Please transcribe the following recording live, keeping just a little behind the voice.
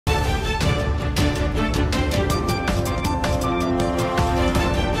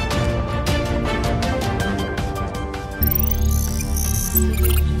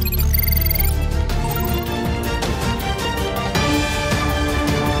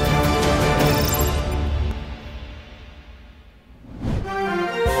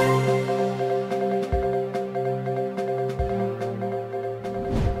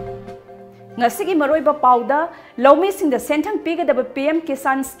Ngasigi maroiba pauda lawmi sing the sentang pigadaba PM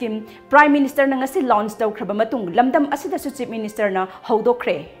Kisan scheme Prime Minister na ngasi launch tawkraba matung lamdam asida su Chief Minister na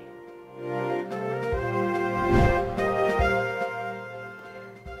hawdokre.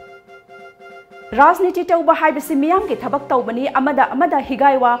 Rajniti tawba haibasi miyam ki thabak tawbani amada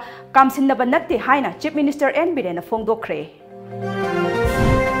higaiwa kamsinnaba natte haina Chief Minister N Biren na fongdokre.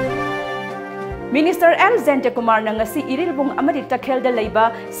 Minister L. Kumar na ngasi irilbung amadi takhelda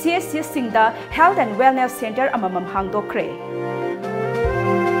leiba CSC singda Health and Wellness Center amamam hangdokre.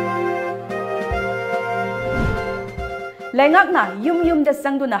 Lengakna yum da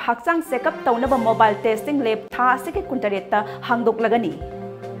sangduna hakchang sekap tawnaba mobile testing lab tha asike kuntareta hangdoklagani.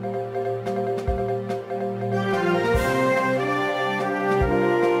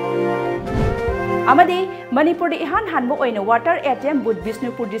 Amadi Manipur di ihan hanbo oina water ATM booth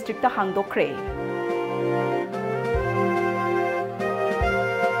Bisnupur district ta hangdokre.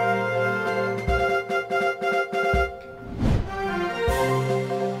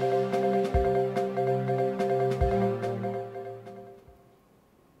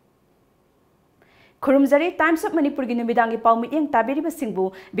 Kurumzari Times of Manipur gi numidangi pau mitiyang tabiriba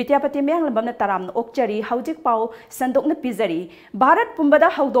singbu Bidyapati meyang lambamna taramna okchari haujik pau sandokna pizari Bharat pumbada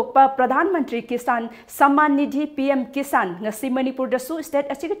haudokpa Pradhan Mantri Kisan Samman Nidhi PM Kisan ngasi Manipur dasu state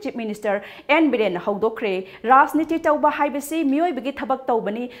asiga Chief Minister N Biren haudokre Rajniti tawba haibasi miyoi bigi thabak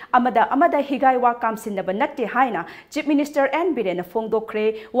tawbani amada higaiwa kamsinnaba natte haina Chief Minister N Biren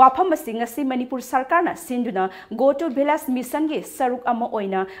fongdokre wafam asi ngasi Manipur sarkarna sinduna Go to Village Mission gi saruk ama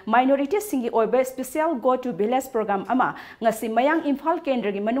oina minority singi oiba Go to Village program ama ngasi mayang Imphal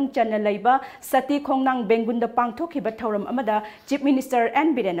Kendra gi manung channa leiba sati khongnang bengunda pangthokiba thauram amada Chief Minister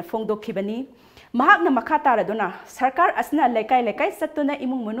N Biren fongdokhibani mahakna makhatara dona sarkar asna lekai satuna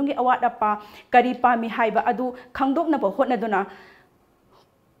imung manungi awat apa kari pami haiba adu khangdokna ba hotna dona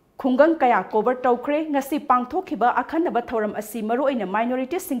khungang kaya cover tawkhre ngasi pangthokiba akhanaba thauram asi maru oina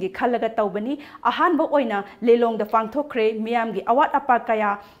minority singi khalaga tawbani ahanba oina lelong da pangthokre miyam gi awat apa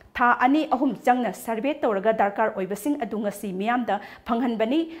kaya Tha ani ahum changna survey tawraga darkar oibasing adu ngasi miyamda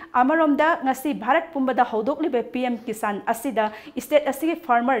phanghanbani amaromda ngasi Bharat pumbada haudoklibe PM Kisan asida state asigi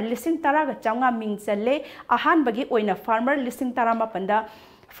farmer listing taraga changa ming challe ahan bagi oina farmer listing tarama panda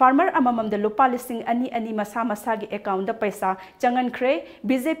farmer amamamda lupa listing ani masa gi account da paisa changan khre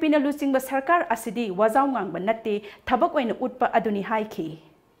BJP na lusing ba sarkar asidi wajaw ngang banate thabak oina utpa aduni haiki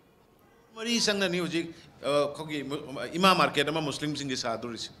Mari sangna ni hojik khogi ima market ama muslim singi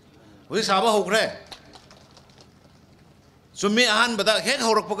saduris hojik saba hokre summi ahan bada hek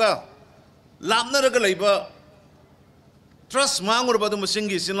horakpaga lamna raga leiba trust mangur badu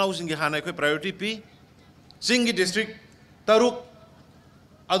musingi sinlau singi hana khoi priority pi singi district taruk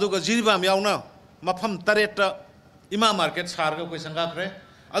aduga jiribam yauna mafam tareta ima market sarga koi sanga khre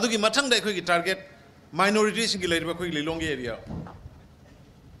adugi mathang dai khoi gi target minority singi leiba khoi lilongi area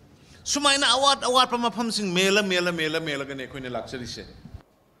Sumaina awat pamafam sing mela gane khoi ne laksari se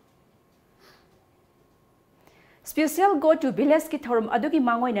Special Go to Village ki thorum adugi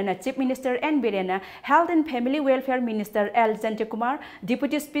mangoina na Chief Minister N Birena Health and Family Welfare Minister L Kumar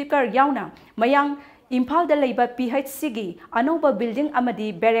Deputy Speaker yauna mayang Imphal da leiba PHC gi anoba building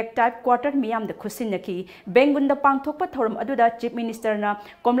amadi barrack type quarter miyam da khusinaki bengunda pangthokpa thorum aduda Chief Minister na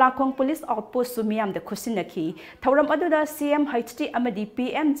Komlakhong Police Outpost su miyam da khusinaki thorum aduda CMHT amadi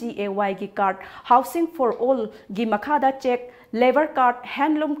PMGAY gi card Housing for All gi makhada check Labor card,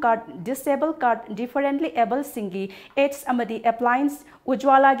 handloom card, disabled card, differently able singi, aids amadi appliance,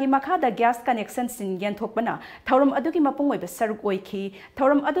 Ujwala gi makhada gas connection sin yanthokpana, Thorum adugi mapungoi besaruk oiki,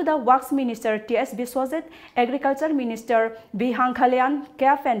 Thorum aduda Works Minister TS Biswajit, Agriculture Minister B. Hankhalian,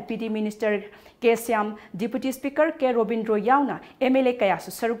 CAF and PD Minister K. Siam, Deputy Speaker K. Robindro Yauna, MLA Kayasu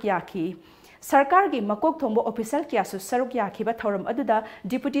Saruk Yaki. Sarkar gi makok thombo official kyasu saruk yakhiba thorum aduda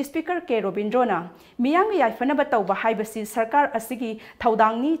Deputy Speaker K. Robindrona miyang yaifanaba tawba haibasi sarkar asigi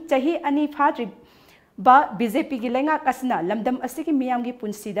thaudangni chahi ani phadri ba BJP gi lengak asna lamdam asigi miyang gi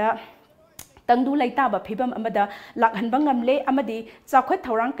punsida tangdu laitaba phibam amada lakhanba ngamle amadi chakhot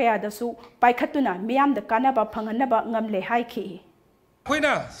thorang kaya dasu paikhatuna miyam da kanaba phanghanaba ngamle haiki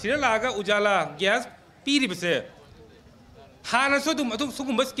khoina siralaga ujala gas piribse hana sodum atu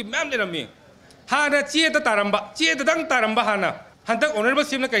sugum scheme mam lerami Hana Chieta Taramba, Chieta Dang Taramba Hana, Hunter Honorable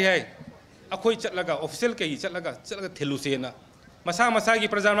Simna Kay, a koi chatlaga, official Kay, Chatlaga, Telusena, Masagi,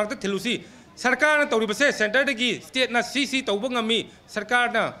 Prazamak, Telusi, Sarkana Toribase, Center de Gi, State na CC Tobungami,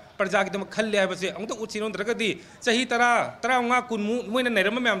 Sarkana, Prazakam Kalia, Unto Uchinon Dragadi, Sahitara, Trauma Kun, when a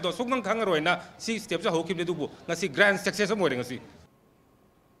Neramam, Sokan Kangaroina, 6 steps of Hokim de Dubu, Nasi grand success of Morinasi.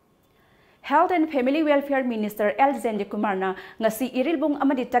 Health and Family Welfare Minister L. Kumarna ngasi irilbung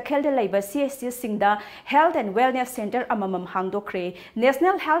amadi takhel de laiba CSC singda Health and Wellness Center amamam hangdokre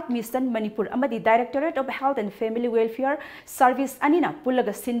National Health Mission Manipur amadi Directorate of Health and Family Welfare Service anina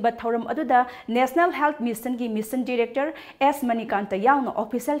pulaga sinba thoram aduda National Health Mission gi Mission Director S. Manikanta yauna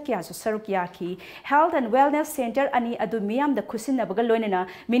official kya su sarukia ki Health and Wellness Center ani adu miyam da khusinna baga loinena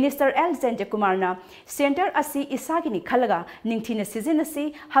Minister L. Kumarna Center asi isagini khalaga ningthina season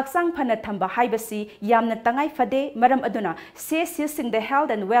asi haksang phana thamba haibasi yamna tangai fade maram aduna CSC sing the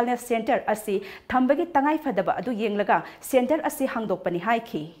Health and Wellness Center asi thambagi tangai fadaba adu yenglaga center asi hangdokpani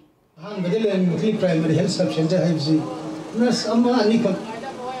haiki han badele primary health sub center haibsi nurse amma ani ka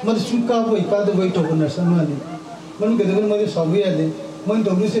madsu ka boy pa do boy to nurse amma ani man gedagan mari sawi ade man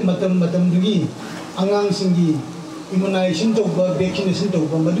to lusi matam dugi angang singi immunization to ba vaccination to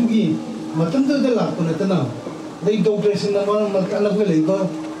ba madugi matam to de la ko na dai doctor sin na man alag le ba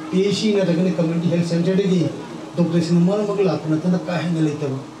PHC na dagan community health center de doctor sin man mag la ko na ka hang le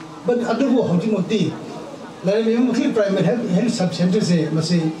tabo but adu ho hauji moti la le mukli primary health sub center se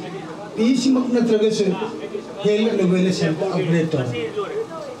mase PHC mak na traga se health and wellness center upgrade to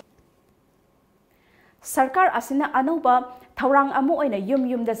Sarkar asina anuba Thaurang amu oina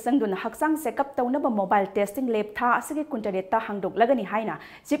yum da sangduna haksang sekap taunaba mobile testing lab tha asigi kuntareta hangdok lagani haina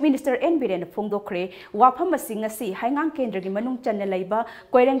Chief Minister N. Biren phongdokre wafam asing asi haingang kendra gi manung channa laiba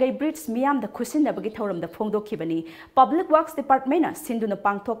Koirangai Bridge miyam da khusinabagi thauram da phongdokhibani Public Works Department na sinduna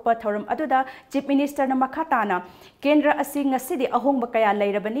pangthokpa thauram aduda Chief Minister na makhatana kendra asi ngasi di ahongba kaya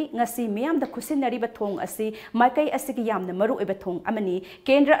lairabani ngasi miyam da khusinariba thong asi maikai asigi yamna maru eba thong amani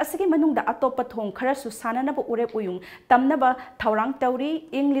kendra asigi manung da atopa thong khara su sananaba urep uyung tamnaba Thaurang Tauri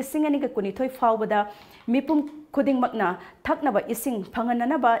ing lising ani ka kunithoi fawbada mipum khuding makna thaknaba ising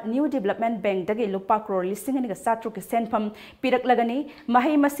phangananaba New Development Bank dagi lupa crore lising ani ka satru ke senpham pirak lagani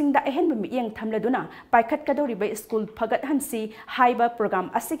mahai masing da ehenba miyeng thamladuna paikhat kadori ba school phagat hansi haiba program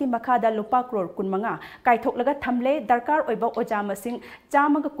asigi makada lupa crore kunmanga kaithok laga thamle darkar oiba oja masing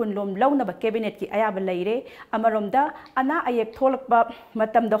chamaga kunlom launaba cabinet ki ayaba leire amaromda ana ayek tholakba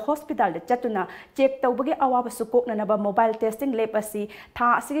matamda hospital da chatuna check tawbagi awaba sukokna naba mobile testing lab asi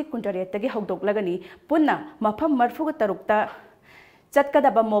tha asigi kuntare tagi hogdok lagani punna mafam marfuga tarukta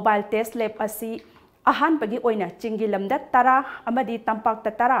chatkadaba mobile test lab asi ahan bagi oina chingi lamda tara amadi tampak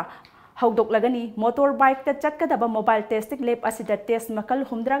ta tara hogdok lagani motorbike ta chatkadaba mobile testing lab asi da test makal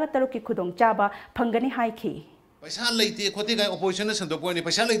humdraga taruki khudong chaba phangani haiki paisa leite khote ga opposition na sandok ni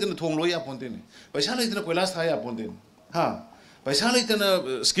paisa leite na thong loi aponte ni paisa leite na koilas thai aponte ha paisa leite na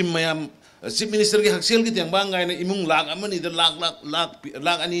scheme mayam Chief Minister ki haksel ki tiang bang na imung lag amani da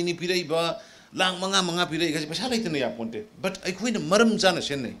lag ani ni pirai ba lag manga pirai kasi paisa leite na aponte but ai khoi na maram jana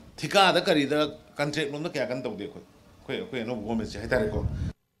sen nei thika da kari da contract lom da kya kan tau de khoi no government se haitare ko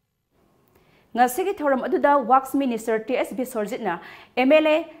Ngasigi thoram aduda Works Minister TS Bisorjitna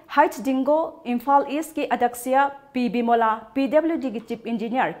MLA Heights Dingo Imphal East ki Adaksya P. Bimola PWD ki Chief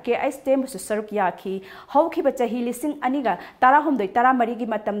Engineer K.I. Stem su saruk yaki hauki ba chahi lising aniga tara homdoi tara mari gi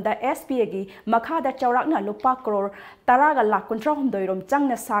matamda SPA gi makhada chaurakna lupa crore taraga lakh kuntra homdoi rom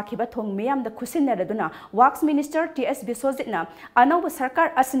changna sakhi ba thong miyam da khusinna raduna Works Minister TS Bisorjitna anauba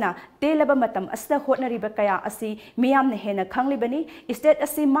sarkar asna telaba matam asda hotnari ba kaya asi miyam ne hena khanglibani state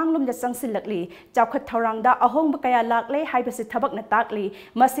asi manglum da changsilakli chawkhat thorangda ahong ba kaya lakle haibasi thabak na takli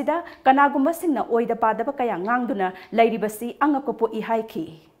masida kanagumba singna oida padaba kaya ngangduna lairibasi angakopo ihaiki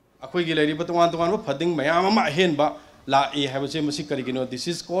akoi gi lairiba tongan funding mayam ama henba la e habase masi karigino this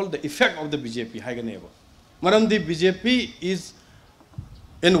is called the effect of the BJP haiganeba maram the BJP is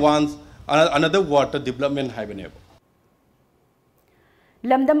in one another water development haiganeba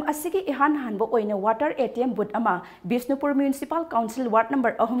Lamdam asigi ihan hanbo oina water ATM booth ama Bisnupur Municipal Council Ward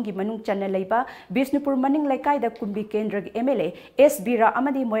number ahum gi manung channa leiba Bisnupur maning laikai da kumbi kendra gi MLA S Bira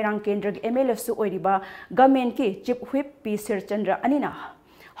amadi Moirang kendra gi MLA su oiriba government ki Chief Whip P Sirchandra anina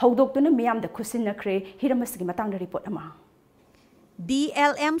hawdoktuna miyam da khusin nakre hiramasigi matang da report ama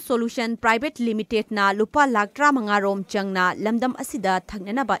DLM Solution Private Limited na lupa laktra mangarom changna lamdam asida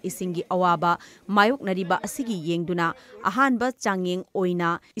thagnanaba isingi awaba mayuk nariba asigi yengduna ahanba changyeng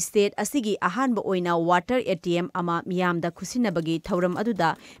oina state asigi ahanba oina water ATM ama miyamda khusinabagi thauram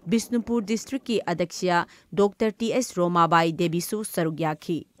aduda Bisnupur district ki adaksya Dr. TS Romabai Debisu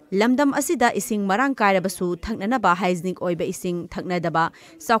sarugyakhi lamdam asida ising marang kairabasu thaknanaba hygienic oiba ising thaknadaba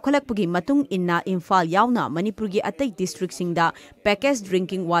saukhalakpugi matung inna Imphal yauna Manipurgi atai district singda packaged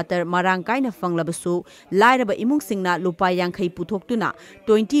drinking water marang kaina fanglabasu lairaba imung singna lupa yankhai puthokduna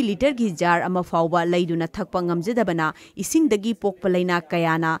 20 liter gi jar ama fawba leiduna thakpa ngamjedabana isingdagi pokpa leina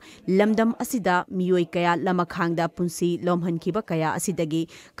kayana lamdam asida miyoi kaya lamakhangda punsi lomhankiba kaya asidagi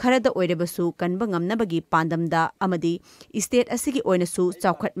kharada oirebasu kanba ngamnabagi pandamda amadi state asigi oinasu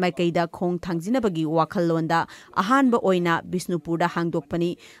chaukhat maikaida khong thangjinabagi wakhalonda ahanba oina Bisnupurda hangdokpani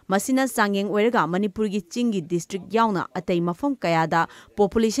masina sangyeng oiraga Manipurgi Chinggi district yauna atai mafam kayada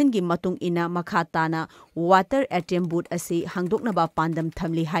population gi matung ina makhatana water ATM booth asi hangdoknaba pandam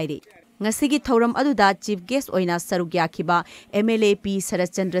thamli hairi ngasigi thoram aduda chief guest oina saruk yakhiba MLA P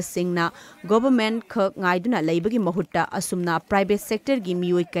Sarachandra Singh na government khak ngaiduna leibagi mahutta asumna private sector gi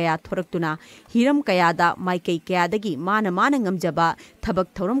miyoi kaya thoraktuna hiram kayada maikei kayadagi mana ngamjaba thabak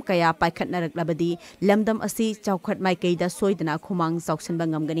thoram kaya paikhatnaraklabadi lamdam asi chaukhat maikeida soidana khumang chauksanba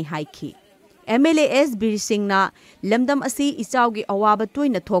ngamgani haiki MLA S Bir Singh na lamdam asi isaugi awaba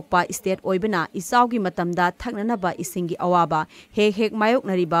toina thokpa state oibana isaugi matamda thaknanaba isingi awaba hek mayok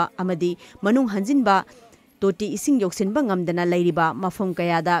nariba amadi manung hanjinba toti ising yoksinba ngamdana leiriba mafam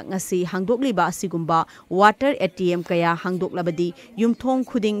kayada ngasi hangdokliba asigumba water ATM kaya hangdoklabadi yumthong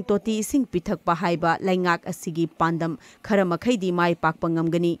khuding toti ising pithakpa haiba laingak asigi pandam kharamakhaidi mai pakpa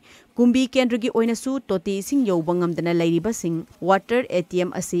ngamgani kumbi kendragi oinasu toti ising yoba ngamdana leiriba sing water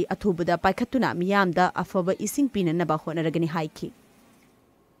ATM asi athubada paikhatuna miyamda afaba ising pinanaba honaragani haiki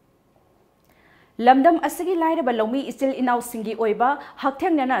lamdam asigi lairaba lomi isil inau singi oiba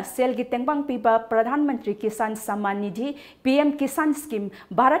hakthengnana sel gi tengbang piba Pradhan Mantri Kisan Samman Nidhi PM Kisan Scheme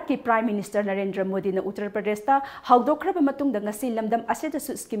Bharat ki Prime Minister Narendra Modi na Uttar Pradesh ta hawdokraba matungda ngasi lamdam asida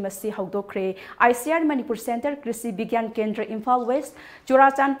su scheme asi hawdokre ICR Manipur Center Krishi Bigyan Kendra Imphal West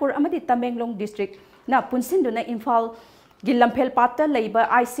Churachandpur amadi Tamenglong District na punsinduna Imphal Gilamphel Pata Labor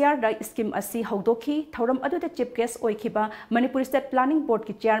ICR da scheme asi hawdokhi thoram aduda chief guest oikhiba Manipur State Planning Board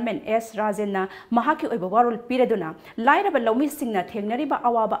ki chairman S Rajenna mahaki oiba warol pireduna lairaba lomi singna thengnariba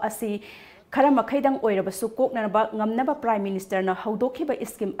awaba asi kharamakhaidang oirabasu koknaba ngamnaba Prime Minister na hawdokhiba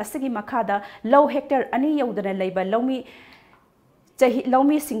scheme asigi makhada low hectare ani yaudana leiba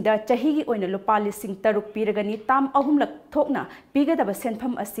lomi singda chahigi oina lupali sing taruk piragani tam ahumlak thokna pigadaba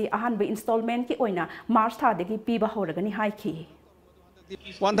senpham asi ahanba installment ki oina March tha degi piba horagani haiki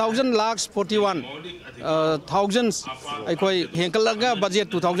 1000 lakhs 41 thousands aikoi henkalaga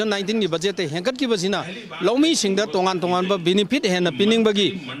budget 2019 ni budget te henkat ki basina lomi singda tongan ba benefit hena pining bagi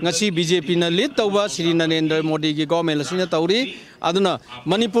ngasi BJP na lead tawba Shri Narendra Modi gi government asina tawri aduna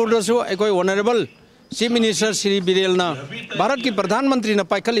Manipur da su aikoi honorable Chief Minister Shri Birel na Bharat ki Pradhan Mantri na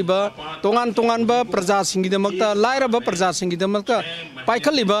paikhaliba tongan ba praja singi damakta lairaba praja singi damakta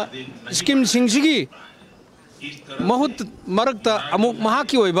paikhaliba scheme singsigi mahut marakta amuk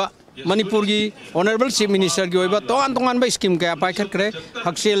mahaki oiba Manipur gi Honorable Chief Minister gi oiba tongan ba scheme kaya paikhat kre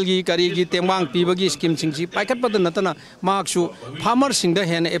haksel gi kari gi tembang piba gi scheme singsi paikhat pad natana mahaksu farmer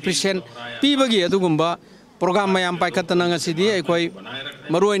singda hen appreciate piba gi adugumba program mayam paikhatana ngasidi aikoi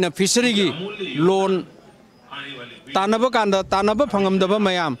maruina fishery gi loan tanaba kanda tanaba phangamdaba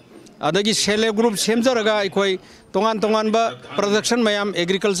mayam adagi self group semjaraga aikoi tongan ba production mayam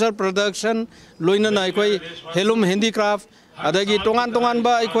agriculture production loina na aikoi helum handicraft adagi tongan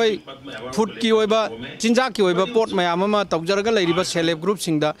ba aikoi food ki oiba chinja ki oiba pot mayam ama tawjaraga leiriba self group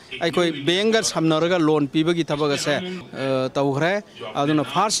singda aikoi bank ga samnaraga loan pibagi thabaga se tawhre aduna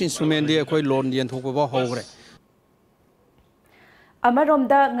first instrument di aikoi loan yen thokba hogre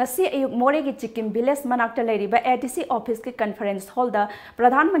Amaromda ngasi ayuk moregi chikim village manakta leiriba ADC office ki conference hall da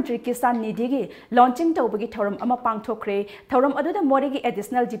Pradhan Mantri Kisan Nidhi gi launching tawbagi thoram ama pangthokre thoram aduda moregi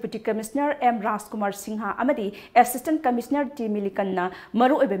additional deputy commissioner M Rajkumar Singha amadi assistant commissioner T Milikanna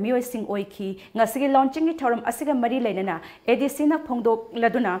maru oibe mioi sing oikhi ngasi gi launching gi thoram asiga mari leinana ADC na phongdok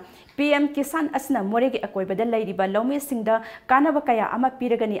laduna PM Kisan asna moregi akoibada leiriba lomi singda kanaba kaya ama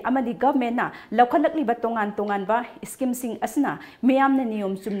piragani amadi government na lokhalakliba tongan ba scheme sing asna miyamna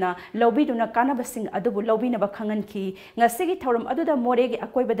niyom sumna lobiduna kanaba sing adubu lobina ba khanganki ngasigi thoram aduda moregi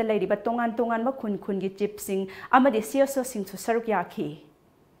akoibada leiriba tongan ba khun gi chip sing amadi CSO sing su saruk yakhi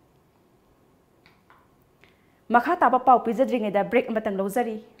makha taba pau pizadringe da break matang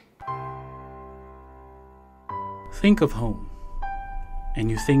lozari. Think of home and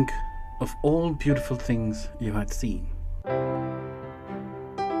you think of all beautiful things you had seen.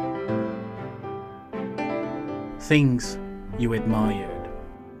 Things you admired.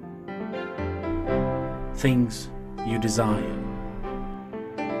 Things you desired.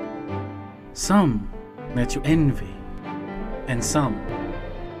 Some that you envy and some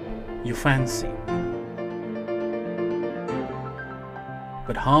you fancy,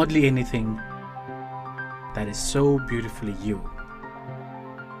 but hardly anything that is so beautifully you.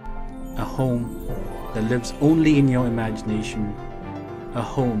 A home that lives only in your imagination, a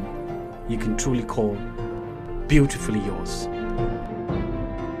home you can truly call beautifully yours.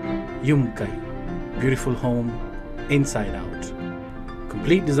 Yumkai, beautiful home inside out.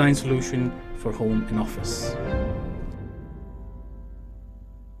 Complete design solution for home and office.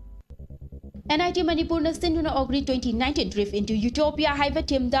 NIT Manipur na Sinduna Ogri 2019 Drift into Utopia Haiva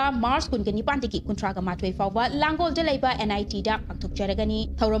Timda Mars Kungani Pantiki Kuntraga Matwe Fawa Langol Delaiba NIT da Aktuk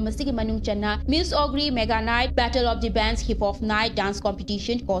Jaragani Thauram Masigi Manung Channa Miss Ogri Mega Night Battle of the Bands Hip Hop Night Dance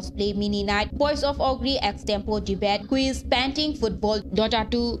Competition Cosplay Mini Night Boys of Ogri Extempo Debate Quiz Painting Football Dota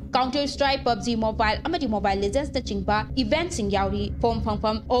 2 Counter Strike PUBG Mobile Amadi Mobile Legends the Chingba Event Sing Yauri Pom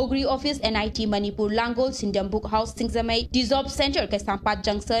Ogri Office NIT Manipur Langol Sindam Book House Singzamay Dissolve Center Kasampat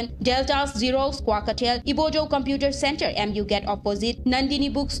Junction Deltas 0 Squawkatel, Ibojo Computer Center, MU Get Opposite,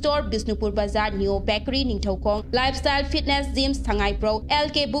 Nandini Bookstore, Bisnupur Bazaar, Neo Bakery, Ningthokong, Lifestyle Fitness Gyms, Thangai Pro,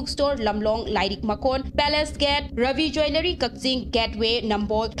 LK Bookstore, Lamlong, Lairik Makon, Palace Gate, Ravi Jewelry, Kakjing, Gateway,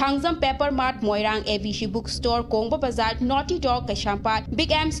 Nambol, Thangzam Pepper Mart, Moirang, AVC Bookstore, Kongba Bazaar, Naughty Dog, Kashampat,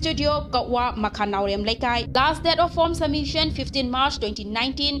 Big M Studio, Katwa, Makhanaurem Laikai. Last date of form submission, 15 March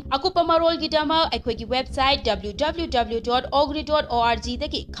 2019. Akupamarol Gidama, Equity website, www.ogri.org,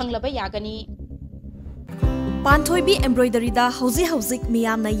 Deki Kanglaba Yagani. Panthoibi embroidery da hauzik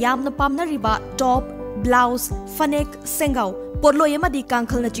miyamna yamna pamna riba top, blouse, fanek, sengau, porloi amadi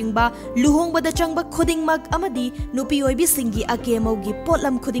kangkhal na chingba, luhongbada changba khudingmak amadi nupi oibi singi akemaugi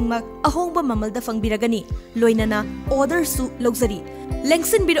potlam khudingmak ahongba mamalda fangbiragani, loinana order su luxury.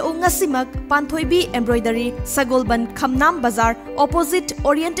 Lengsin birao ngasimak Panthoibi embroidery Sagolban Khamnam Bazaar opposite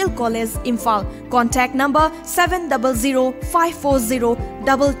Oriental College Imphal. Contact number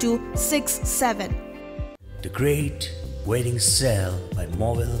 700-540-2267. The Great Wedding Sale by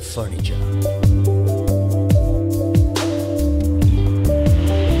Mobile Furniture.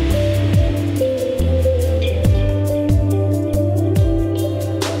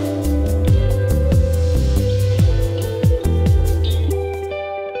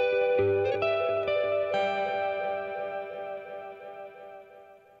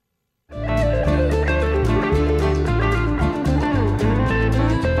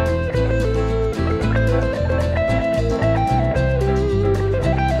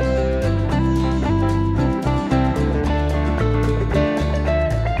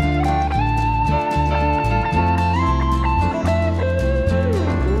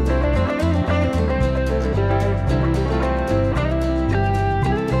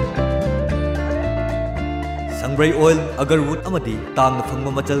 Spray oil, agarwood amadi, tang na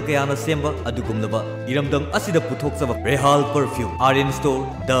phangma machal kaya na semba adugumlaba iramdam asida puthokchaba Rehal perfume, Aryan store,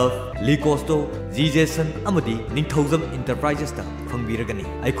 Dove, Lico store, Jason amadi Ningthousam Enterprises ta phangbiragani.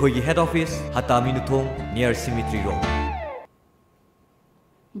 Aikhoi head office Hatami Nuthong near Symmetry Road.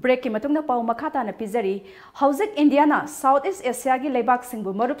 Break matungna pau makhata na pizari Hauzik Indiana South East Asia gi leibak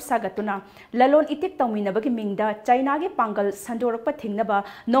singbu marup sagatuna lalon itik tawminabagi mingda China gi pangal sandorakpa thingnaba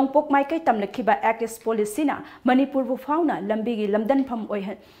nongpok maikai tamlakhiba acts policy na Manipur bu fauna lambi gi lamdan pham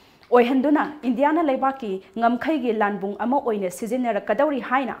oihanduna Indiana leibaki ngamkhai gi lanbung ama oine sizinara kadawri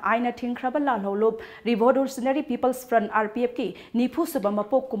haina aina thingkhraba lalholup Revolutionary People's Front RPF ki nifu suba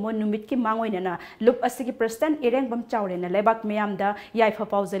mapok kumon numit ki mangoina na lup asigi president irengbam chawre na leibak meyamda yaifa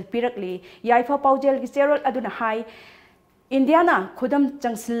paujel pirakli yaifa paujel gi cherol aduna hai Indiana khudam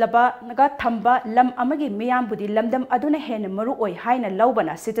changsilaba naga thamba lam amagi miyam budi lamdam aduna hen maru oi haina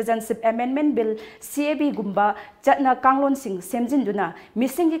laubana Citizenship Amendment Bill CAB gumba chatna kanglon sing semjinduna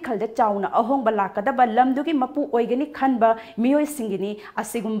misingi khalda chawna ahongba lakadaba lamdugi mapu oigani khanba miyoi singini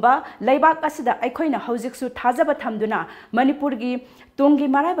asigumba leibak asida aikhoina haujiksu thajaba thamduna Manipur gi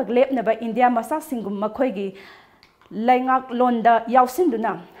tongi maraibak lepnaba India masa singum makhoigi Laingak londa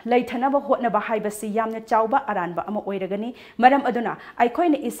yausinduna laithanaba hotnaba haibasi yamna chawba aranba ama oiragani maram aduna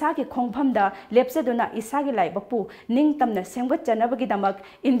aikhoina isagi khongphamda lepseduna isagi laibakpu ningtamna sengbat chanabagi damak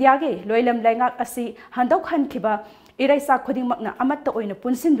India ge loilam laingak asi handok hankhiba iraisa khudingmakna amatta oina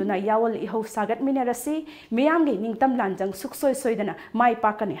punsinduna yawal ihau sagat minarasi miyamge ningtam lanjang suksoi soidana mai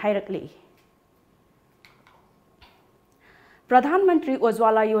pakani hairakli Pradhan Mantri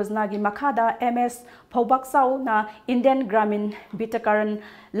Ujwala Yojana gi makhada MS Phaubaksau na Indian Gramin Bitakaran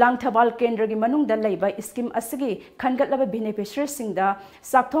Langthabal Kendra gi manungda leiba scheme asigi khangatlaba beneficiary singda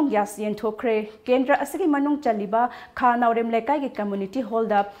sakthong gas yen thokre kendra asigi manung chaliba kha naurem lekai gi community hall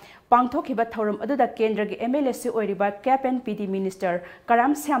da पांगथोखिबा थौरम अदुदा केंद्र के MLA से ओरिबा cap and PD minister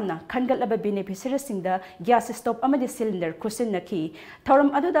कराम श्यामना खनगलबा beneficiary सिंगदा gas stove अमदि cylinder खुसिनखी थौरम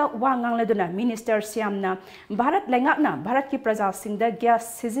अदुदा वा ngangləduna minister श्यामना Bharat लैंगाकना Bharat की प्रजा सिंगदा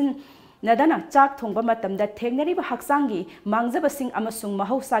gas season नदना चाक थोंबा मतमदा थेंगनरिबा हक्सांगी मांगजबसिंग अमसुंग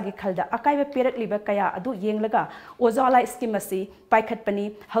महौसागी खलदा अकाइबा पेरकलिबा कया अदु येंगलगा ओजाला scheme असि पाइखतपनी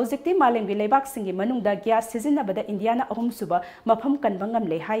हौजिकति मालेंगी लेबाक सिंगी मनुंगदा गैस सिजनबदा इंडियाना अहुमसुबा मफम कनबा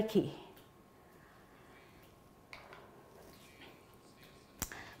ngamle हाइखी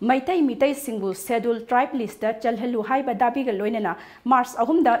मैतै मितै सिंगु शेड्यूल ट्राइब लिस्ट चलहलु हाइबा दाबीगा लोइनना मार्च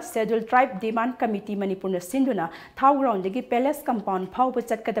 3 schedule tribe demand committee Manipur सिंधुना थाउ ground दगी palace compound फाउब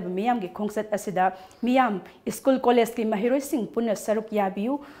चटकदब मियाम गी खोंगसत असिदा मियाम स्कूल कॉलेज की महिरोय सिंग पुन सरुक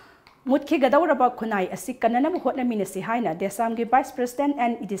याबियु मुत्खि गदौरबा खुनाई असि कननब होटनमिनसि हाइना देसाम गी वाइस प्रेसिडेंट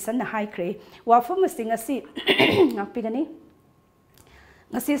एंड इडिसन हाइख्रे वाफम सिंग असि नापिगनी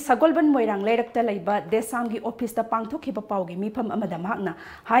ngasi sagolban moirang leirakta leiba desamgi office ta pangthokhiba pawgi mifam amada mahakna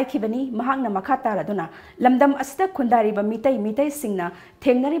haikhibani mahakna makha taraduna lamdam asida khundari ba mitai singna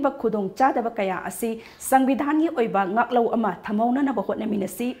thengnari ba khudong chadaba kaya asi sangvidhan gi oiba ngaklau ama thamauna na ba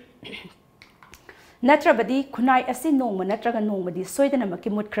hotnaminasi natrabadi khunai asi nongma natraga nongmadi soidana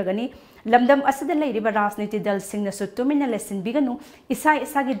maki mutkragani lamdam asida leiriba rajniti dal singna su tumina lesson biganu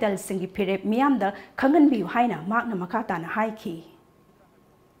isagi dal singi phire miyamda khangan biu haina makna makha tana haikhi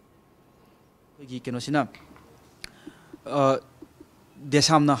केनोसिना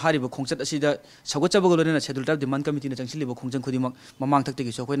देसामना हारिबो खोंचत असिदा सगोचबगो लोनेना schedule tribe demand committee ना चंगसिलिबो खोंजंग खुदिमक ममांग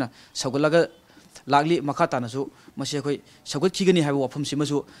थक्तगी सो खोइना सगोलागा लागली मखा तानासु मसे खोइ Sogut खिगनी हाइबो वफम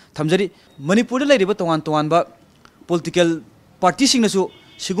सिमसु थमजरी Manipur लेरिबो तोवान बा political party सिंगनसु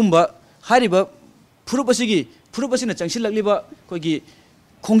सिगुम्बा हारिबो फुरुपसिना चंगसिलकलिबा खोइगी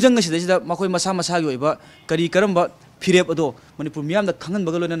खोंजंग असिदा मखोइ मसा मसागी ओइबा करी करमबा फिरेप अदो मणिपुर मियाम दा खंगन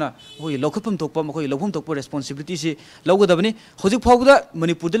बगल लोनेना होई लौखफम तोकपा मखोई लौफम तोकपा रेस्पोंसिबिलिटी से लौगदबनी होजिक फावदा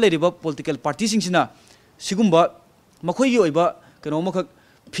मणिपुर दे लेरिबा पॉलिटिकल पार्टी सिंगसिना सिगुम्बा मखोई ओइबा कनो मखक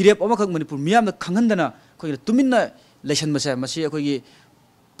फिरेप अमखक मणिपुर मियाम दा खंगनदना खोई तुमिन्ना लेसन मसे मसे अखोई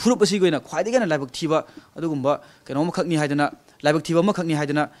फुरुपसि गोइना ख्वाइदिगना लाइबक थिबा अदुगुम्बा कनो मखक नि हाइदना लाइबक थिबा मखक नि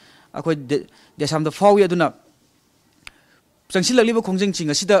हाइदना अखोई देसाम दा फावि अदुना चंगसिललिबा खोंजंग चिंग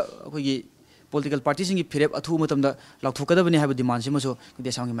असिदा अखोई political parties in Pirep Atu Mutamda, Laukadabani have a demand Simaso,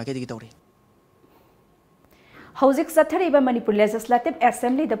 the Sang Makati. Hosik Satariba Manipur Legislative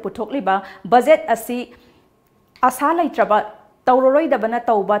Assembly the Putokliba, budget asi Asala Traba, Tauroi the Bana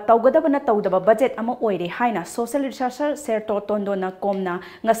Tauba, Taugadabana Taudaba budget amo oire Haina, social researcher Serto Tondona Komna,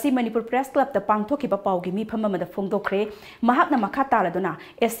 Nasi Manipur Press Club the Pangtokiba Paugi Mi Pamama the Fundo Kre, Mahakna Makataradona,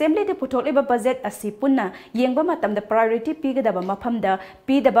 Assembly the Putokliba budget asi Puna, Yengba Matam the priority Pigadaba Mapamda,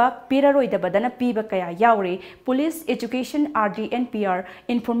 Pidaba, Piraroi the Badana Piba Kaya Yauri, Police, Education, RD, NPR,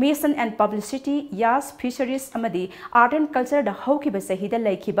 Information and Publicity, Yas, Fisheries Amadi, Art and Culture the Hokiba Sahida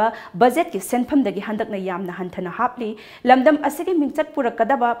Laikiba, budget ki Senpam the Gihandak Yamna Hantana Hapli, Lamdam asigi mingchat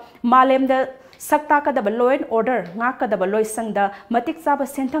purakadaba malemda saktakadaba law and order ngakadaba loi sangda matik chaba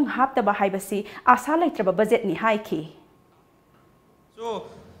senthang haptaba haibasi asa laitraba budget ni haiki. So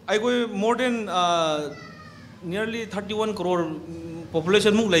I go more than nearly 31 crore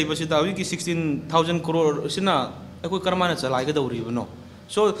population mung lai basi da wiki 16,000 crore sina I go karmana chalai ga dauri no.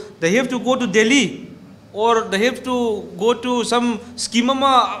 So they have to go to Delhi or they have to go to some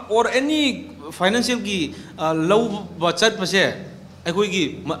schema or any financial ki low budget pase akoi gi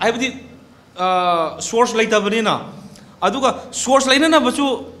aibdi source laita bani na aduga source laina na basu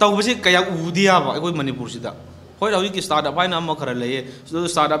tawbase kaya udia ba akoi manipur sida hoi rawi ki startup aina ma khara leye so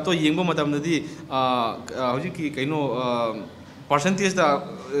startup to yengba matam nadi hoji ki kaino percentage da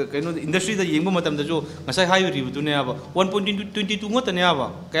kaino industry da yengba matam da jo ngasai high review ne aba 1.22 ngota ne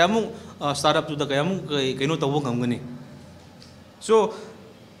aba kaya mu startup tu da kaya mu kaino tawbo ngamgani so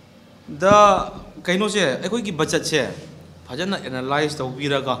the kaino se ekoi ki budget se phajana analyze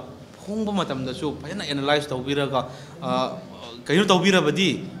tawbiraga phongba matam da su phajana analyze tawbiraga kaino tawbirabadi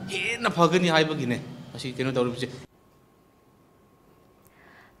hena phagani haibagi ne asi kaino tawribse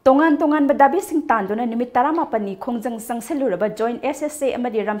Tongan badabi sing tanduna nimit taramapani khongjang sangseluraba joint SSA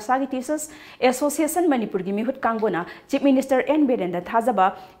amadi Ramsagi Teachers Association Manipur gi mihut kangbona Chief Minister N Birendra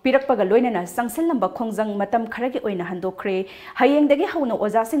Thajaba pirakpaga loinana sangselnamba khongjang matam kharagi oina handokre hayengdagi hauna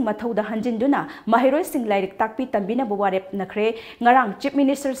oja sing mathauda hanjinduna mahiroi sing lairik takpi tambina buwarep nakre ngarang Chief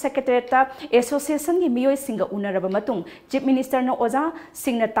Minister Secretariat ta Association gi miyoi singa unaraba matung Chief Minister na oja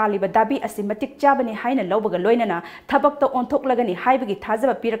singna taliba dabi asimatik chabani haina lawbaga loinana thabakta onthoklagani haibagi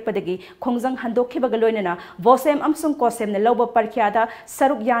thajaba Padagi, Kongjang Handoki Bagaloina, Vosem Amsung Kosem, the Lobo Parkiada,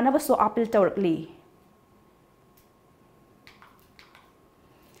 Saruk Yanava so apple torkly.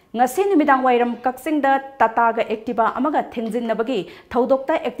 ngasi numidang wairam kaksingda tataga activa amaga thengjinnabagi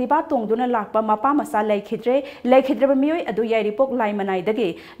thodokta activa tongduna lakpa mapa masa laikhidre mioi adu yairipok laimanai dagi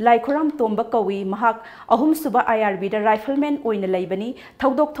laikhuram tomba kawi mahak ahum suba IRB da rifleman oina laibani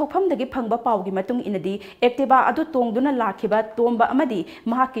thodok thokpham dagi phangba pawgi matung inadi activa adu tongduna lakhiba tomba amadi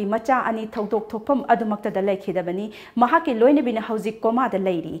mahaki macha ani thodok thokpham adumakta da laikhidabani mahaki loinabina hauzik koma da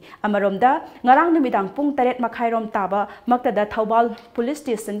lairi amaromda ngarang numidang pung 8 makhairom taba makta da Thobal police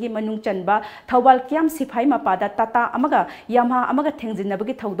station manung chanba Thobal kiam siphai mapada tata amaga yamha amaga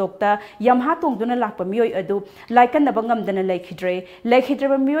thengjinabagi thodokta yamha tongduna lakpa mioi adu laikan nabangam dana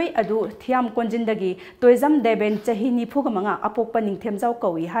laikhidre mioi adu thiam konjindagi toizam deben chahi nifuga manga apokpa ningthemjau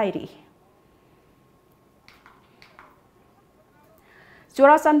kawi hairi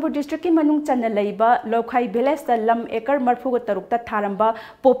Churachandpur district ki manung channa leiba Lokhai village da lam ekar marfuga tarukta tharamba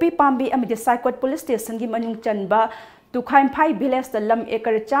popi pambi amide Saikot police station ki manung chanba Tukhaimphai village da lam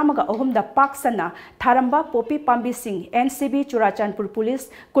ekar chamaga ahumda paksana tharamba popi pambi sing NCB Churachandpur police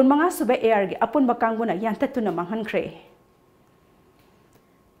kunmanga sube AR gi apunba kangbuna yantatuna manghankhre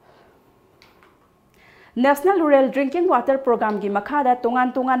National Rural Drinking Water Program gi makhada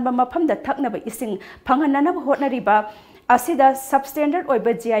tongan ba mafamda thaknaba ising phanghananaba hotnariba asida substandard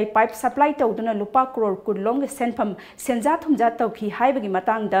oiba GI pipe supply tawduna lupa crore kunlong senpham senja thumja tawki haibagi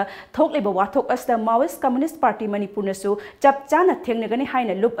matangda thokliba wathok asda Maoist Communist Party Manipur nasu chapchana thengnagani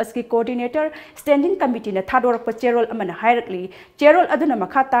haina lup aski coordinator standing committee na thadorpa cherol amana hairakli cherol aduna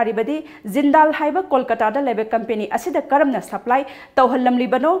makha taribadi Jindal haiba Kolkata da lebe company asida karamna supply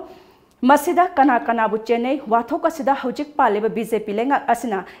tawhallamlibano Masida kana bu Chennai wathok asida hojik paleba BJP lenga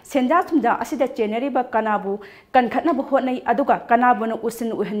asina senja thumja asida Chennai ba kanabu kankhatna bu hotnai aduga kanabu no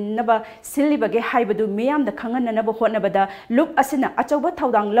usin uhinnaba silibage haibadu miyam da khanganna bu hotnabada look asina achauba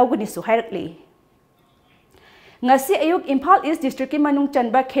thaudang lawguni su hairakli ngasi ayuk Imphal East district ki manung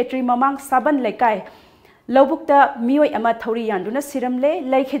chanba khetri mamang saban lekai Lobukta mioi ama thori yanduna siramle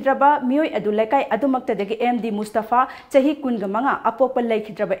laikhidraba mioi adu lekai adumakta degi MD Mustafa chahi kunga manga apopa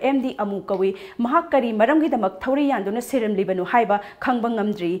laikhidraba MD amu kawi mahakari maramgi damak thori yanduna siramli banu haiba khangbang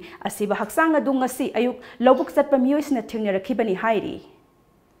ngamdri asiba haksang adu ngasi ayuk lobuk satpa mioi sina thingna rakhibani hairi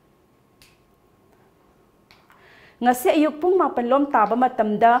ngasi ayuk pung mapan lom taba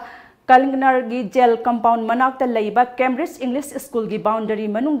matamda Kalingnargi jail compound manakta leiba Cambridge English School gi boundary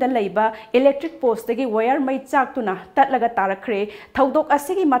manungda leiba electric post gi wire mai chaktuna tatlaga tarakre thodok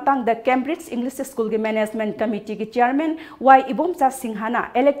asigi matangda Cambridge English School gi management committee gi chairman Y Ibomcha Singhana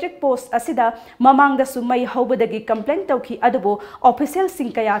electric post asida mamangda sumai hobadagi complaint tawki adubo official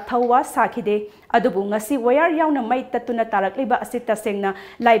singkaya thawa sakhide adubu ngasi wire yauna mai tatuna tarakliba asita sengna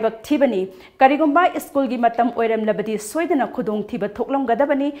laibak thibani karigumba school gi matam oiram labadi soidana khudong thiba thoklom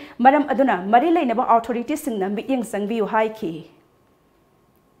gadabani maram aduna mari lainaba authorities singna miting sangbiu haiki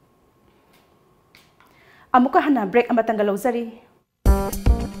amuka hana break amatanga lozari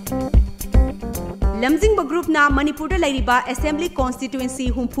lamjingba group na Manipur da lairiba assembly constituency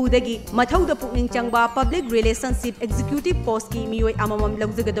humphudagi mathauda pukning changba public relationship executive post ki mioi amamam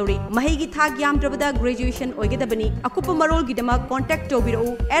lawjagadori mahigi thak yamdrabada graduation oigedabani akupa marol gidama contact tobiro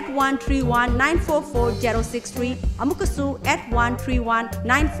at 131944063 amukasu at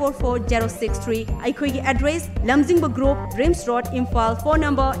 131944063 aikoi gi address lamjingba group Rims Road Imphal phone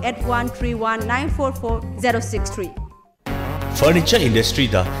number at 131944063 Furniture industry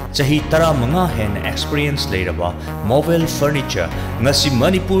da chahi tara manga hen experience leiraba Mobile Furniture ngasi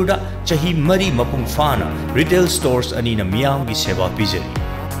Manipur da chahi mari mapung fana retail stores ani na miyam gi seva pijari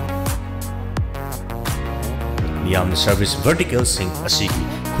miyam service vertical sing asigi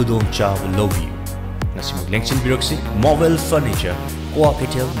khudong chaw lobby ngasi muglengchin biroksi Mobile Furniture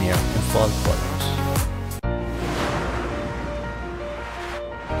Coapitel near Imphal Port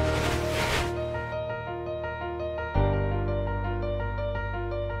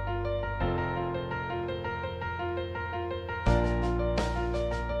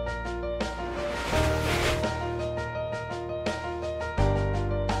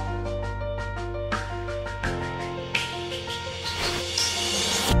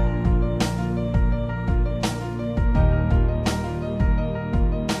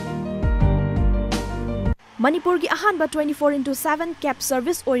Manipur gi ahanba 24/7 cab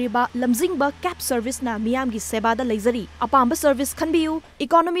service oriba lamjingba cab service na miyam gi seba da leizari apamba service khanbiu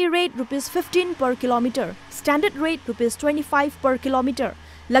economy rate ₹15 per kilometer standard rate ₹25 per kilometer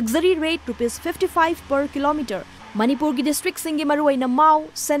luxury rate ₹55 per kilometer Manipur gi district singi maruaina Mau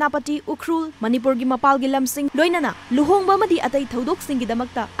Senapati Ukhrul Manipur gi mapal gi lamsing loinana luhongba madi atai thodok singi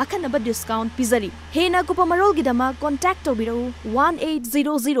damakta akhanaba discount pizari hena kupa marol gi dama contact tobiro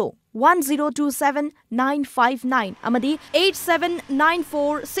 1800 1027-959 amadi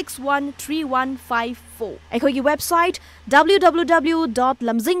 8794613154. Aikogi website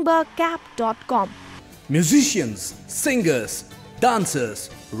www.lamjingbacap.com. Musicians, singers, dancers,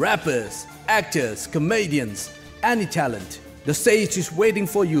 rappers, actors, comedians, any talent. The stage is waiting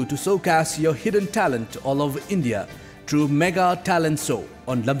for you to showcase your hidden talent all over India through Mega Talent Show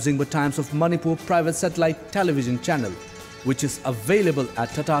on Lamjingba Times of Manipur private satellite television channel, which is available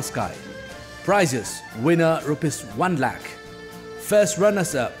at Tata Sky. Prizes: winner rupees 1 lakh, first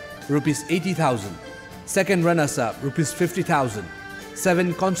runners-up rupees 80,000, second runners-up rupees 50,000,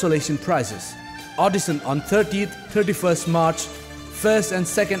 7 consolation prizes. Audition on 30th, 31st March, 1st and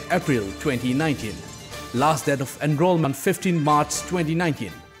 2nd April 2019. Last date of enrollment 15 March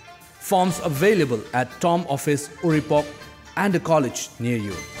 2019. Forms available at Tom Office, Uripok and a college near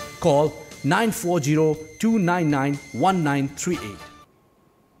you. Call 940-299-1938.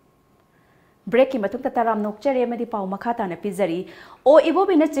 Break in Matuk Taram Nokchere Medipau Makata na Pizari. O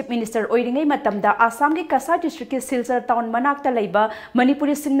Ibobina Chief Minister Oiringai Matamda Assamgi Kasa District Silsar Town Manakta Laiba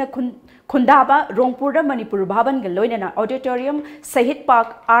Manipuri Singna Kundaba Rongpura Manipur Bhaban Galoinana Auditorium Sahit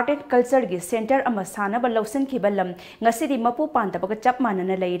Park Art and Culture Gi Center Amasana Balausan Kibalam Ngasidi Mapu Panta Baga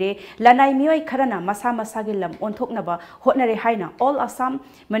Chapmanana Leire Lanai Mioi Karana Masa Masagilam Ontoknaba Hotnare Haina All Assam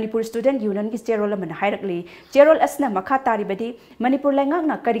Manipur Student Union Gi Cherolam and Hirakli Cherol Asna Makatari Badi Manipur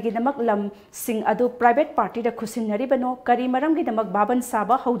Langana Kariginamak Lam Sing Adu private party da Kusin Naribano Kari Marangi Damak Baban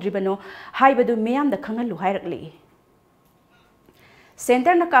Saba Haudribano Haibadu Miam the Kangalu Hirakli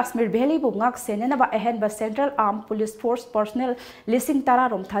Center na Kashmir Valley Bungak Senanaba Ahenba Central Armed Police Force personnel Lising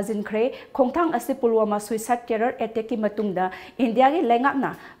Tararom Thazin Kre Kongtang Asi Pulwama suicide terror attack Matungda India gi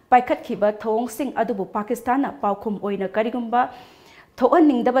Lengakna Paikat Kiba Thong Sing Adubu Pakistan na Paukum Oina Karigumba Thoan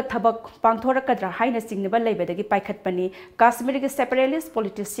Ningdaba Tabak Pangthora Kadra Haina Singnaba Labedagi Paikat Pani Kashmir separatist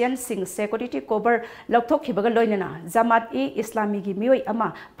politician Sing security cover Loktok Hibaga Loinana Zamat e Islami gi Mioi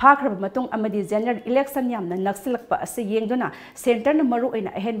Ama Pakrab Matung Amadi general election Yamna Naksilakpa Ase Yengduna Center na Maru in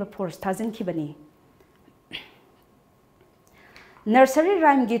Ahenba Force Thazin Kibani Nursery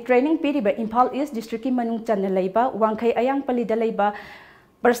Rhyme gi training Piriba Impal East District Manung Chanelaiba Wangkai Ayang Palida Laiba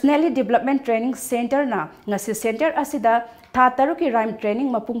Personally Development Training Center na ngasi center asida Tataruki Rhyme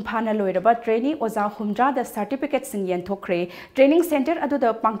Training Mapung Phana Loiraba Training Oza Humdra the certificate sing Yentokre Training Center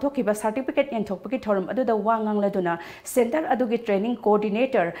Aduda Pangtokiba certificate Yentokpaki Thorum Aduda Wangang Laduna Center Adugi Training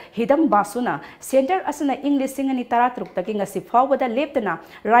Coordinator Hidam Basuna Center Asana English Singani Taratruk Taking a Sifawa Leptana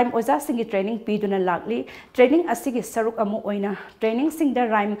Rhyme Oza Singi Training Piduna Lagli Training Asigi Saruk Amu Oina Training Sing the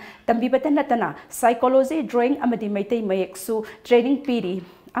Rhyme Tambibatanatana Psychology Drawing Amadi Maite Mayeksu Training Piri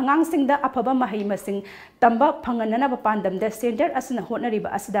Angang sing da apaba mahai masing tamba phanganana ba pandam da center asna honari ba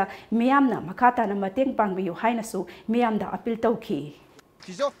asda miyamna makata na mateng pangbiyu haina su miyamda appeal tawki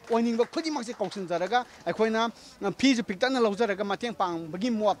kiso oining ba khudi makse kausin jaraga akoina fees piktana lawjaraga mateng pang bagi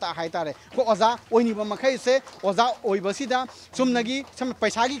mota haitare ko oza oini ba makhai se oza oibasida sumnagi sam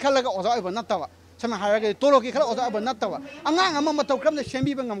paisa gi khalaga oza oiba natawa sama harage tolo ki khala oza ba natawa angang ama mataw kramna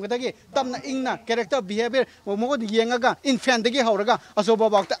sembi ba ngamgadagi tamna ingna character behavior mo yengaga infant gi hauraga asoba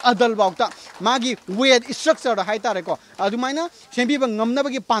bakta adult bakta magi weight structure da haitare ko adumaina sembi ba ngamna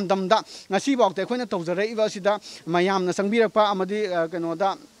bagi pandam da ngasi bakta khoina tawjare iba sida mayamna sangbirakpa amadi keno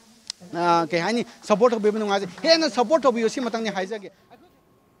da ke hani support be banu ngaje hena support obi yosi matang ni haijage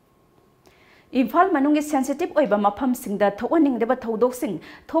Imphal Manungi sensitive oiba mafam singda thowaning deba thodok sing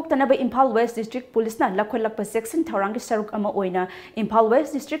thoktanaba Imphal West District Police na lakholakpa section thorangi saruk ama oina Imphal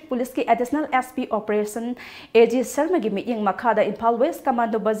West District Police ki additional SP operation AG Sharma gi miyeng makhada Imphal West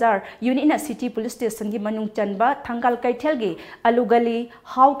Commando Bazar Unina City Police Station gi manung chanba thangal kaithel gi Alugali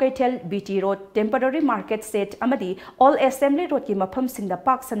How Kaithel BT Road temporary market set amadi all assembly road ki mafam singda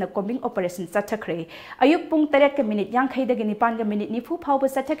pak sana combing operation chathakre ayuk pung 8 ka minute yang khaida gi 9 ka minute nifu phawba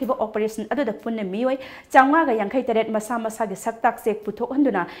chathakiba operation adu Punna Mioi, Changwaga Yankai Teret Masa Masagi Saktak Sek Putok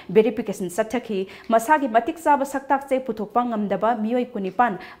Handuna, verification Sataki, Masagi Matik Saba Saktak Sek Putok Pangam Daba, Mioi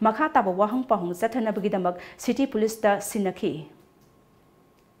Kunipan, Makata Wahang Pahung Satana Bagidamag, City Police da Sinaki.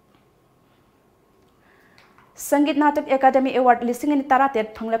 Sangit Natak Academy Award listing in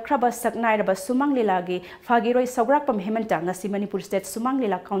Taratet Panglakraba Saknairaba Sumang Lilagi, Fagiroi Sagrakam Hemanta, Ngasi Manipur State Sumang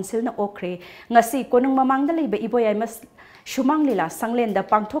Lila Council na Okre, Ngasi Konung Mamangdali ba Iboy Mas Shumang Lila Sanglenda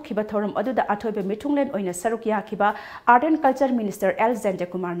Pangtokiba Thorum Aduda Atobe Mitunglen Oina Sarukia Kiba, Art and Culture Minister Alexander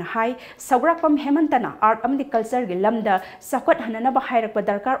Kumar Nahai, Sagrakam Hemantana, Art Amdi Culture Gilamda, Sakot Hananaba Hairak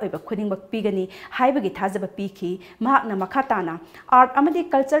Badarkar Oba Kuning Pigani, Haibagi Tazaba Piki, Mahakna Makatana, Art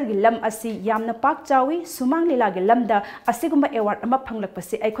Amdi Culture Gilam Asi, Yamna Pak Jawi, Sumang Lila Gilamda, Asigumba Award Amapang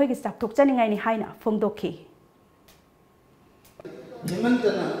Pasi, Aikogi Sak Tokjaning Haina, Fongdoki.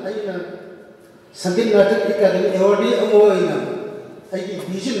 हेमंतना अइना संगीत नाटक academy award अमोइना अइगी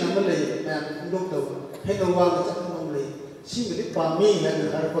vision number ले ma'am लोग तो हेनो वांग चकम ले सिमदि पामी है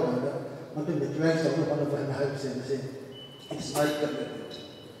हर पगांदा मते मिट्रेन सब होना बहना है से इंस्पायर कर दे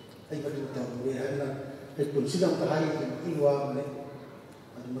आई बदु तो वे है ना एक पुलिसदम कहाई की वांग ले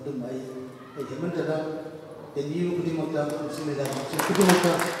मते माई हेमंतना तेनी कुदी मता सिमेदा कुदी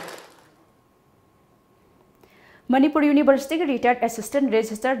मता Manipur University Retired Assistant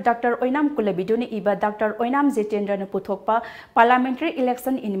Registrar Dr. Oinam Kulabiduni Iba Dr. Oinam Zetendra Puthokpa Parliamentary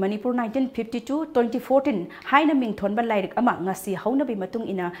Election in Manipur 1952-2014 Haina Mingthonba Lairik Ama Ngasi Haunabi Matung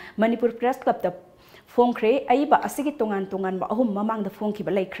ina Manipur Press Club the Fongkre Aiba Asigi Tongan ba ahum mamang the Fongki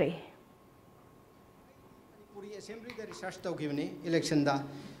Balakre. Manipuri Assembly the research to give election da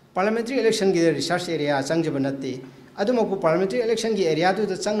parliamentary election ki research area changjabanati Adumaku parliamentary election ki area to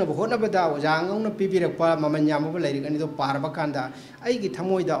the Changna Honabada, Jang, Pipirapa, Mamanyama, and the Parabakanda, Aigi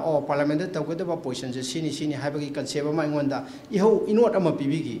Tamoida or parliament Tokotaba positions, Sini, Habaki, Kanseva, Mangwanda, Iho, in what am a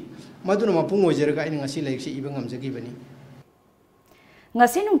Pibiki, Maduna Mapungo Jerga, and Nasi Lake, even Amza Giveni.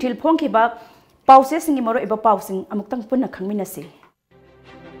 Ngasinung till Ponkiba, pauses in Imoro Eba pausing, Amutang Puna Kaminasi.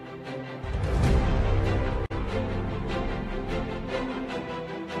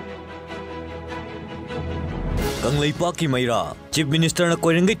 Kanglaipa Maira, Chief Minister na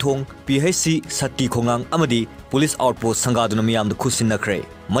Koirangai Thong, PHC Sati Khongang Amadi, Police Outpost Sangaduna Miam the Kusin Nakre,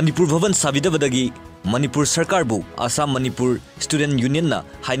 Manipur Bhavan Savidavadagi, Manipur Sarkarbu, Assam Manipur Student Union na,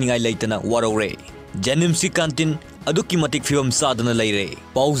 Hainingai Laitana, Warore, Janimsi Kantin, Adukimatic Film Sadana Laire,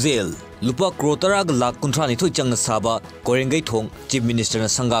 Pauzel, Lupa Krotaraga Lak Kuntrani Tuchang Saba, Koirangai Thong, Chief Minister na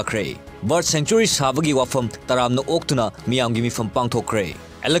Sangakre, Bird Sanctuary Sabagi Wafam, Taram no Oktuna, Miam Gimi from Pangtokre.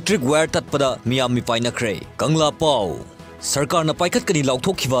 Electric wire tatpada miyam mi paina kre Kangla Pau Sarkar na paikat kani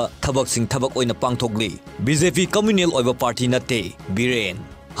lauthokhiba thabak sing thabak oina pangthokli BJP communal oiba party nate Biren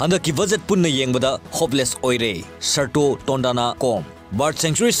handaki budget punna yengbada hopeless oire Sarto Tondana Kom Bird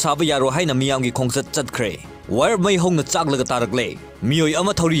Sanctuary Saba Yaro haina miyam gi khongchat chatkre wire mai hongna chaglaga tarakle miyoi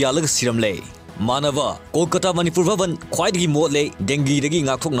ama thori yalaga siramle Manava Kolkata Manipur Bhavan khwaidagi motle dengi dagi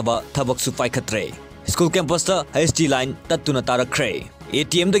ngakthoknaba thabak su paikhatre School campus ta HT line tattuna tarakre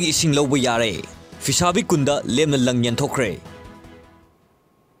ATM dagi ising lawba yare Fishabi kunda lemna lang yanthokre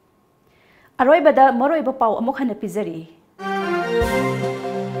Aroibada Moroiba Pau Amokhana Pizari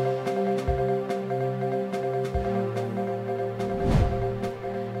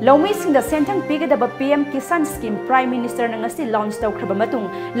Lawmi sing the Sentang Pigadaba PM Kisan Scheme Prime Minister na ngasi launch taw kraba matung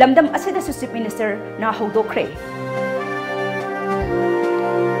lamdam asida su Chief Minister na hawdokre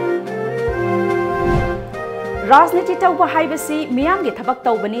Rajniti tauba haibasi miyamgi thabak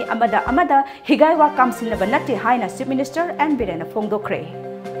taubani amada higaiwa kamsinaba natti haina Chief Minister and Birena Fongdokre.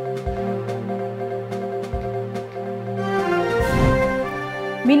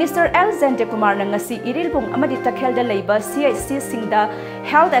 Minister L. Zente Kumar na ngasi irilbong amadi takhelda leiba CIC singda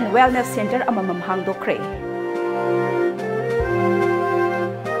Health and Wellness Center amamam hangdokre.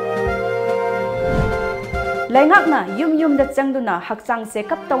 Laingakna yum da changduna hakchang se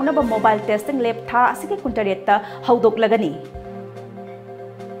kap tauna ba mobile testing lab tha asiki kuntaretta hawdok lagani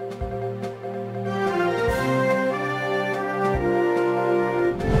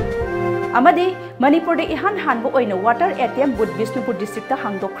Amadi Manipur de ihan hanbo oina water ATM booth Bisnupur district ta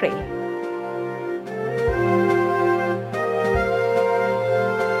hangdokre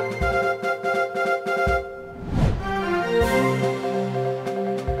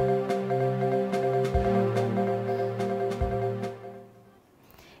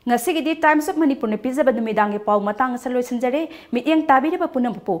Ngasigidi Times of Manipur na pizza ba dumidangi pau matang sa loy sanjare mityang tabi na ba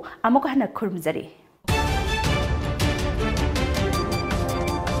punang pupo amok hanak khurmjare